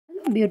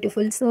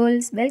beautiful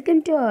souls,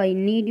 welcome to our I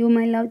Need You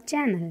My Love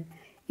channel.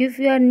 If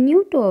you are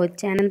new to our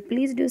channel,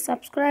 please do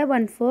subscribe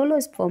and follow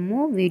us for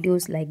more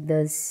videos like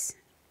this.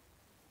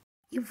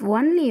 If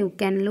only you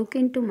can look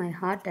into my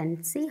heart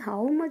and see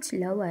how much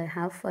love I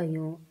have for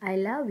you. I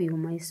love you,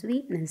 my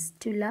sweetness.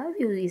 To love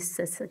you is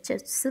such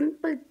a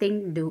simple thing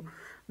to do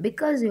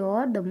because you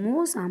are the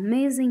most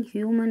amazing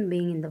human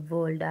being in the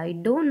world. I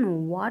don't know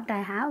what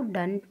I have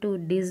done to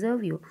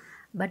deserve you,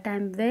 but I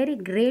am very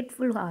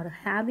grateful for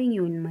having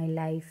you in my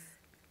life.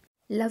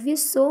 Love you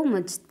so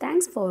much.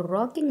 Thanks for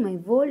rocking my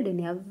world in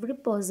every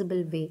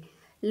possible way.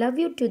 Love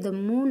you to the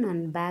moon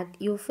and back.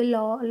 You fill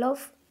all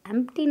of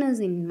emptiness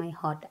in my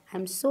heart.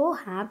 I'm so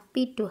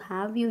happy to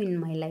have you in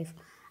my life.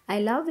 I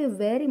love you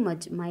very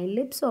much. My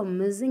lips are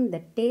missing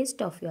the taste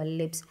of your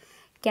lips.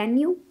 Can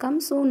you come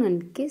soon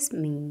and kiss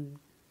me?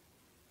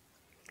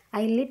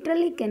 I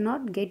literally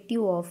cannot get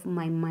you off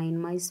my mind,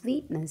 my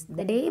sweetness.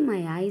 The day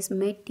my eyes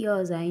met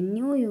yours, I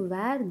knew you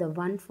were the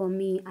one for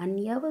me,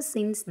 and ever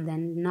since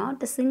then,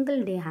 not a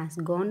single day has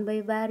gone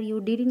by where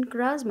you didn't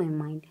cross my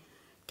mind.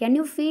 Can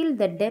you feel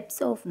the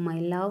depths of my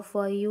love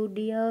for you,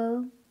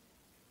 dear?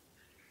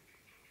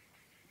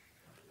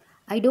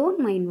 I don't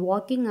mind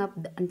walking up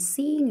and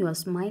seeing your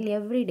smile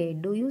every day.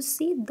 Do you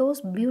see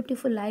those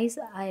beautiful eyes?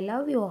 I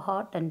love your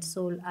heart and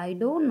soul. I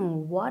don't know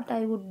what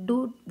I would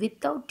do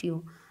without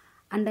you.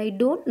 And I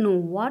don't know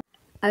what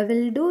I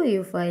will do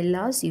if I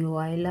lost you.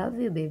 I love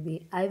you,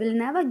 baby. I will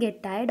never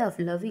get tired of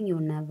loving you,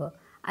 never.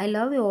 I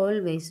love you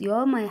always.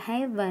 You're my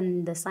hive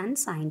when the sun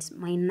shines,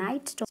 my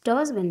night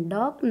stars when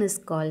darkness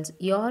calls.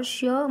 You're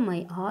sure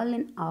my all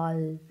in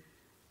all.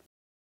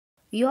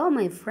 You're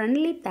my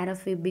friendly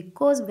therapy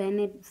because when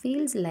it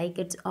feels like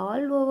it's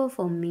all over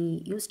for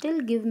me, you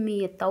still give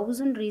me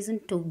 1,000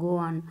 reasons to go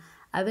on.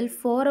 I will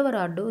forever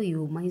adore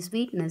you, my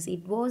sweetness.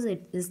 It was,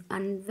 it is,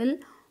 and will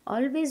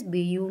always be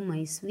you,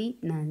 my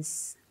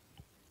sweetness.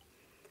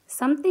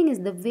 Something is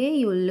the way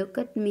you look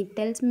at me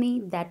tells me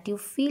that you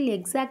feel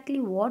exactly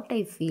what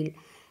I feel.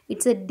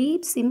 It's a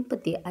deep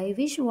sympathy. I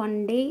wish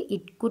one day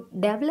it could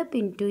develop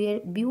into a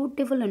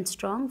beautiful and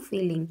strong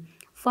feeling.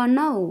 For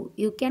now,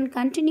 you can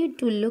continue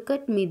to look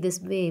at me this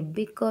way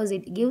because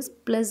it gives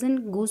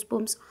pleasant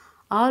goosebumps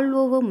all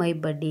over my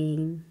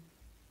body.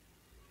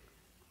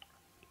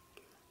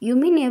 You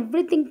mean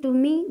everything to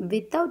me.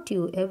 Without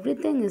you,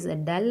 everything is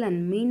dull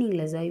and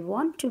meaningless. I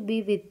want to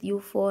be with you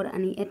for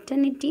an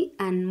eternity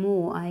and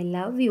more. I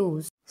love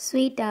you.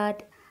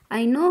 Sweetheart,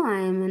 I know I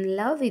am in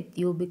love with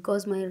you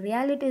because my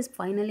reality is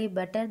finally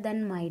better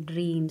than my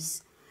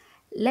dreams.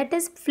 Let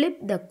us flip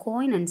the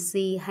coin and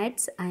see.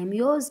 Heads, I am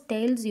yours,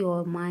 tails, you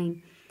are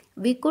mine.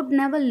 We could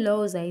never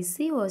lose. I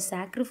see your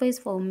sacrifice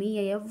for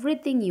me,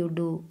 everything you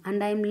do,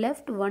 and I am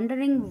left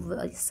wondering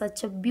why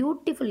such a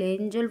beautiful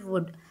angel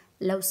would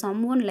love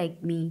someone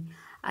like me.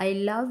 I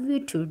love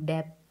you to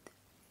depth.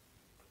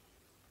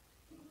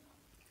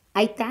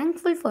 I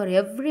thankful for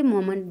every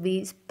moment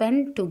we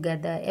spend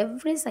together.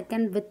 Every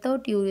second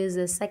without you is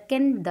a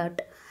second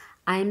that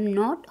I am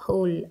not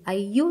whole. I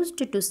used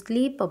to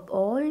sleep up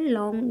all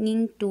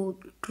longing to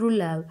true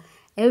love.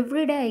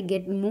 Every day I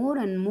get more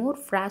and more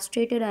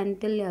frustrated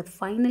until I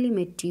finally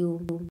met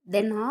you.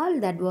 Then all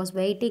that was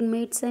waiting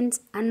made sense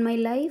and my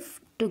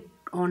life took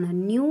on a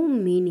new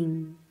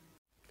meaning.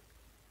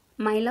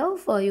 My love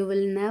for you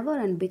will never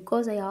end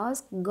because I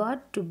ask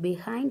God to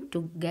behind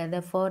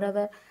together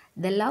forever.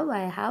 The love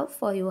I have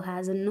for you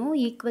has no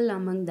equal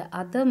among the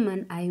other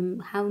men I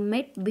have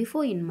met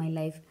before in my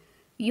life.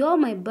 You're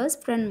my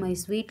best friend, my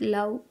sweet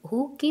love,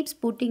 who keeps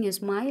putting a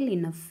smile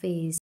in a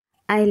face.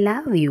 I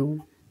love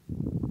you.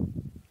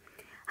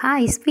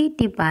 Hi,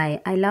 sweetie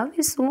pie. I love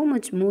you so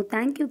much more.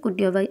 Thank you. Could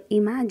you ever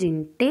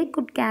imagine? Take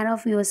good care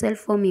of yourself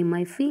for me.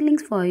 My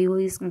feelings for you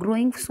is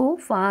growing so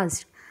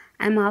fast.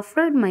 I'm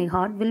afraid my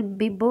heart will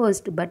be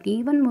burst, but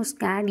even more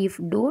scared if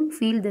you don't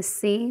feel the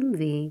same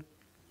way.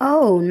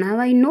 Oh, now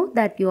I know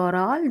that you are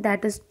all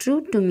that is true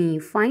to me.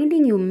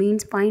 Finding you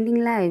means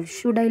finding life.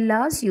 Should I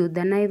lose you,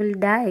 then I will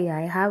die.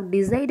 I have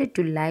decided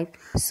to live,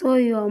 so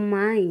you are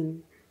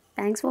mine.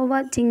 Thanks for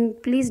watching.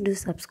 Please do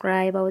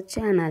subscribe our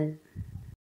channel.